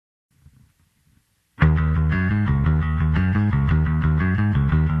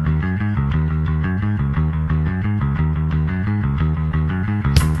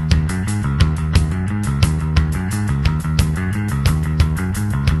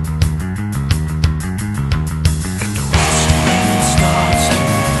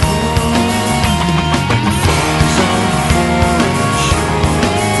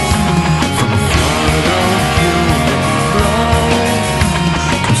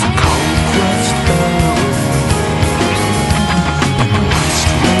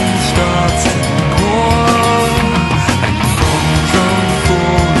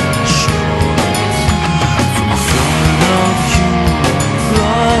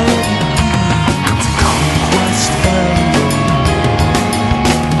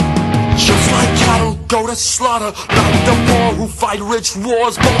to slaughter, like the poor who fight rich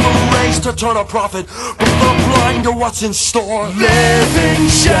wars. Both are raised to turn a profit, both are blind to what's in store. Living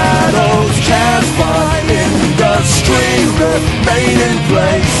shadows cast by industry remain in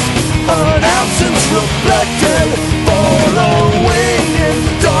place. An absence reflected, following in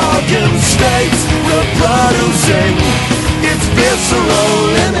darkened states, reproducing its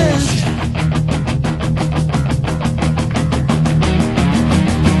visceral image.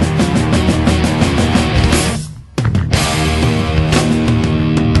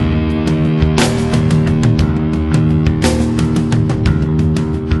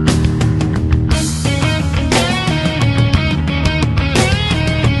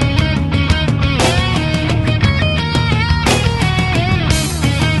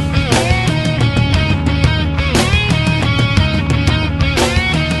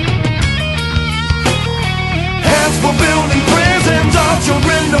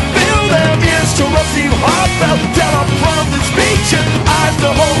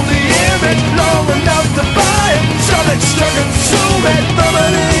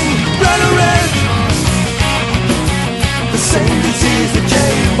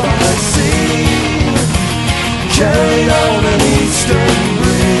 Carried on an eastern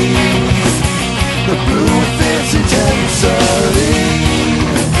breeze, the blue with its intensity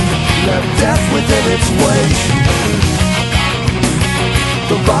left death within its wake.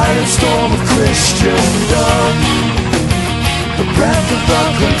 The violent storm of Christendom, the breath of the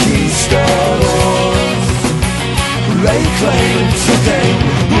conquistadors, who laid claim to gain,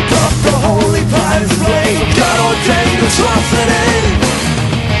 who brought the holy pious flame, God-ordained atrocity.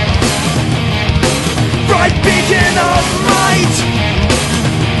 Bright beacon of light,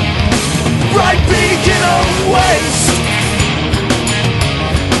 bright beacon of waste,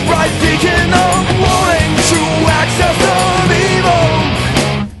 bright beacon of warning, true access of evil.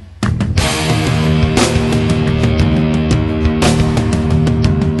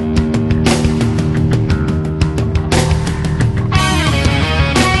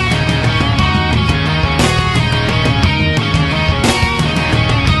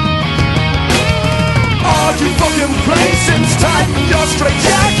 Complacence, tighten your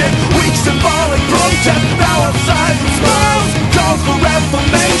straitjacket, weak symbolic protest, power signs and smiles, calls for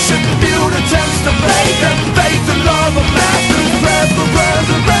reformation, viewed attempts to fake them, faith and love of masters, prayers for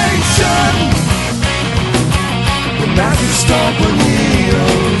preservation. The masses stop when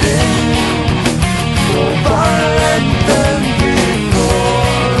yielding, more violent than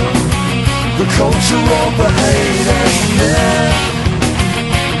before. The culture of the hate and myth,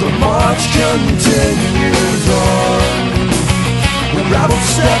 the march continues on. The rabble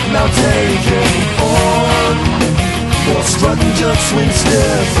step now taking form, more strutting jerks swing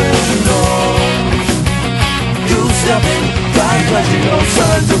stiff and on. Goose-stepping, flag pledging all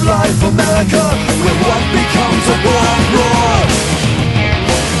signs of life, America, with what becomes a black roar.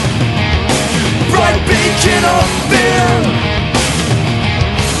 Bright beacon of fear,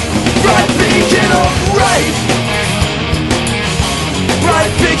 bright beacon of rape,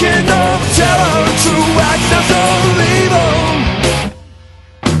 bright beacon of terror, true access of evil.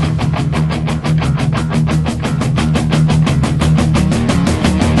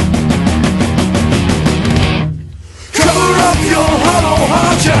 Cover up your hollow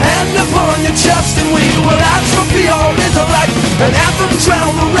heart, your hand upon your chest, and we will atrophy your intellect. An anthem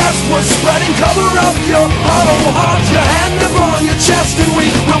drown the rest, we're spreading. Cover up your hollow heart, your hand upon your chest, and we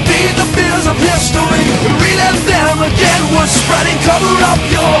will feed the fears of history and relive them again. We're spreading. Cover up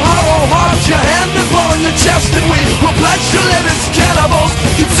your hollow heart, your hand upon your chest, and we will pledge to live as cannibals,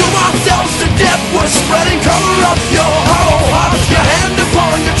 consume ourselves to death. We're spreading. Cover up your hollow heart, your hand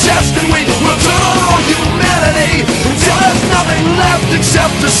upon your chest, and we will turn on all humanity until there's nothing left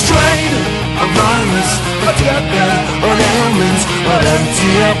except a strain, a virus, a deathbed, an ailment, an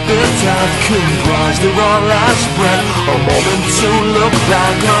empty epitaph comprised of our last breath. A moment to look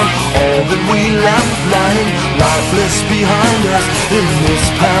back on all that we left lying lifeless behind us in this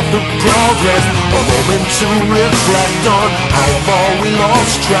path of progress. A moment to reflect on how far we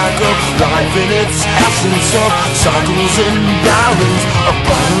lost track of life in its essence, of cycles and balance. A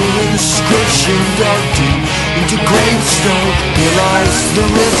final inscription dug deep into gravestone. Here lies the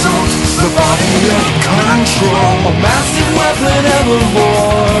result, the body of control, a massive weapon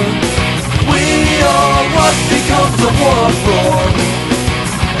evermore. We are what becomes a war for.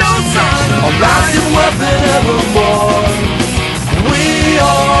 No sign of a massive weapon evermore. We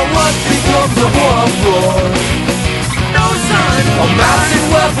are what becomes a war for. No sign of a massive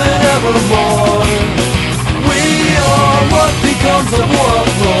weapon evermore. We are what becomes a war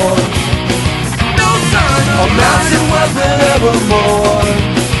for. No sign of a massive weapon evermore.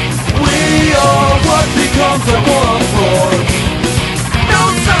 We we are what becomes a war. No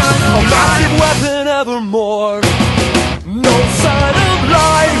sign of a massive weapon